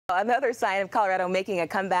Another sign of Colorado making a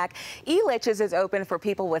comeback, Elitch's is open for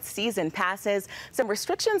people with season passes. Some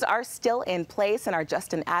restrictions are still in place, and our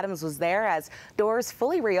Justin Adams was there as doors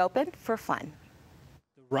fully reopened for fun.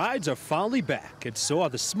 The rides are finally back, and so are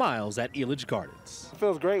the smiles at Elitch Gardens. It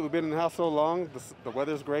feels great. We've been in the house so long. The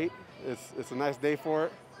weather's great. It's a nice day for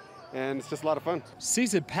it, and it's just a lot of fun.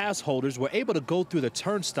 Season pass holders were able to go through the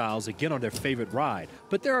turnstiles and get on their favorite ride,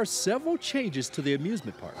 but there are several changes to the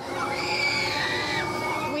amusement park.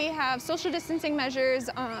 We have social distancing measures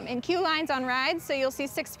in queue lines on rides, so you'll see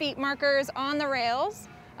 6 feet markers on the rails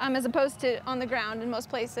as opposed to on the ground in most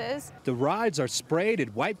places. The rides are sprayed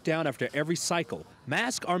and wiped down after every cycle.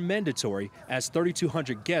 Masks are mandatory as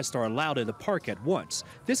 3,200 guests are allowed in the park at once.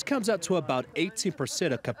 This comes out to about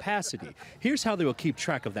 18% of capacity. Here's how they will keep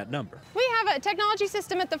track of that number. We have a technology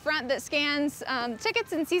system at the front that scans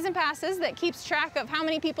tickets and season passes that keeps track of how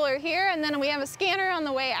many people are here, and then we have a scanner on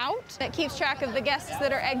the way out that keeps track of the guests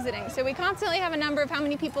that are exiting. So we constantly have a number of how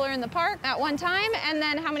many people are in the park at one time and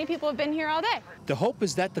then how many people have been here all day. The hope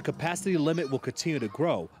is that the capacity limit will continue to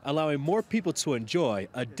grow, allowing more people to enjoy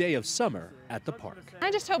a day of summer at the park.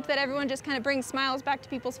 I just hope that everyone just kind of brings smiles back to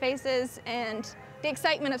people's faces and the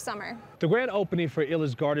excitement of summer. The grand opening for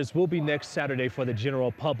Elitch Gardens will be next Saturday for the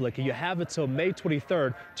general public, and you have until May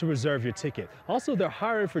 23rd to reserve your ticket. Also, they're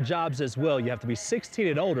hiring for jobs as well. You have to be 16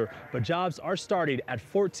 and older, but jobs are starting at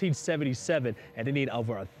 $14.77, and they need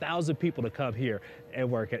over 1,000 people to come here and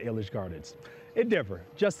work at Elitch Gardens. In Denver,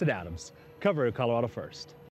 Justin Adams, covering Colorado First.